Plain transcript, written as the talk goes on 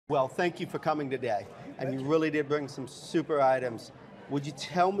Well, thank you for coming today. And you really did bring some super items. Would you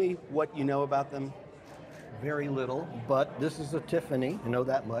tell me what you know about them? Very little, but this is a Tiffany, I know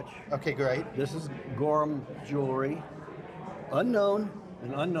that much. Okay, great. This is Gorham jewelry. Unknown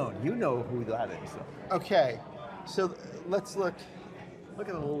and unknown. You know who that is. Okay, so let's look. Look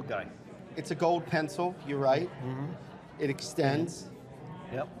at the little guy. It's a gold pencil, you're right. Mm-hmm. It extends.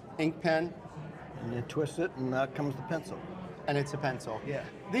 Yep. Ink pen. And you twist it and out comes the pencil. And it's a pencil. Yeah.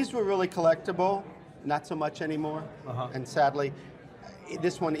 These were really collectible, not so much anymore. And sadly,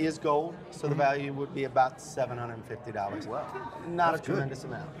 this one is gold, so the value would be about $750. Wow. Not That's a tremendous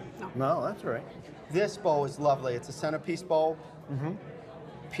amount. No, that's all right. This bowl is lovely. It's a centerpiece bowl,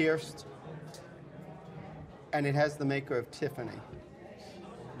 pierced, and it has the maker of Tiffany.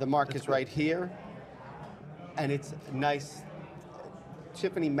 The mark is right here, and it's nice.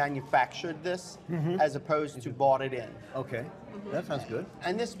 Tiffany manufactured this as opposed to bought it in. Okay, that sounds good.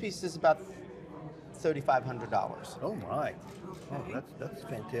 And this piece is about $3,500. Oh my, oh, that's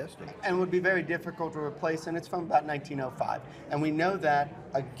fantastic. And would be very difficult to replace, and it's from about 1905. And we know that,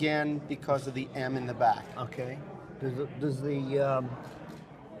 again, because of the M in the back. Okay, does the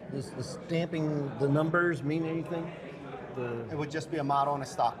stamping, the numbers mean anything? It would just be a model and a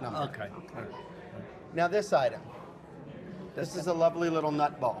stock number. Okay. Now this item. This is a lovely little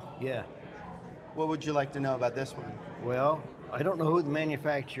nut ball. Yeah. What would you like to know about this one? Well, I don't know who the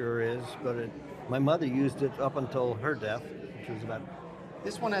manufacturer is, but my mother used it up until her death, which was about.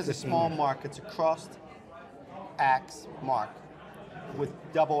 This one has a small mark. It's a crossed axe mark with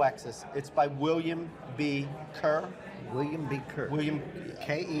double X's. It's by William B. Kerr. William B. Kerr. William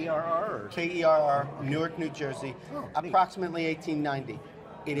K-E-R-R? K-E-R-R, Newark, New Jersey, Oh, approximately 1890.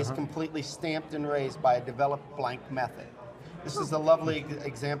 It is completely stamped and raised by a developed blank method. This is a lovely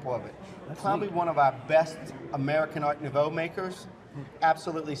example of it. Probably one of our best American Art Nouveau makers.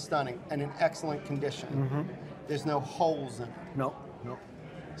 Absolutely stunning and in excellent condition. There's no holes in it. No.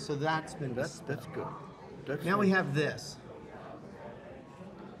 So that's been That's good. Now we have this.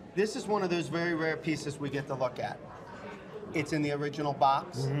 This is one of those very rare pieces we get to look at. It's in the original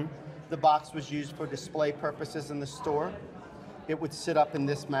box. The box was used for display purposes in the store. It would sit up in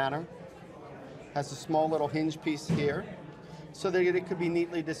this manner. Has a small little hinge piece here, so that it could be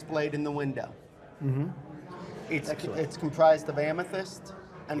neatly displayed in the window. It's comprised of amethyst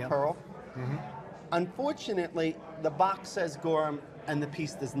and pearl. Unfortunately, the box says Gorham and the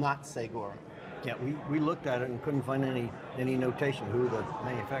piece does not say Gorham. Yeah, we looked at it and couldn't find any notation who the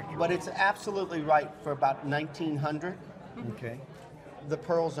manufacturer But was. it's absolutely right for about 1900. Okay. The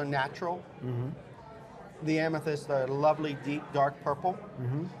pearls are natural. The amethysts are lovely, deep, dark purple.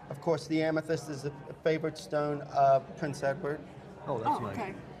 Of course, the amethyst is a favorite stone of Prince Edward. Oh, that's nice.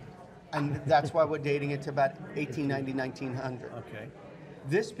 Okay. And that's why we're dating it to about 1890, 1900. Okay.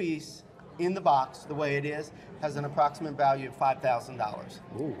 This piece, in the box, the way it is, has an approximate value of $5,000.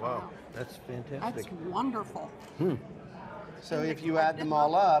 Oh, wow. That's fantastic. That's wonderful. So if you add them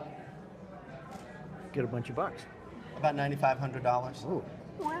all up, Get a bunch of bucks. about $9,500. Oh,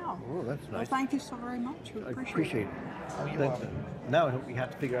 Wow. that's Well, nice. thank you so very much. We I appreciate appreciate it. it. Oh, you're Thank welcome. you. Now we have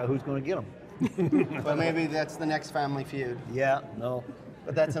to figure out who's going to get them. But maybe that's the next Family Feud. Yeah, no,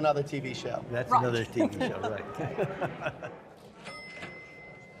 But that's another TV show. that's Right. another TV show, right?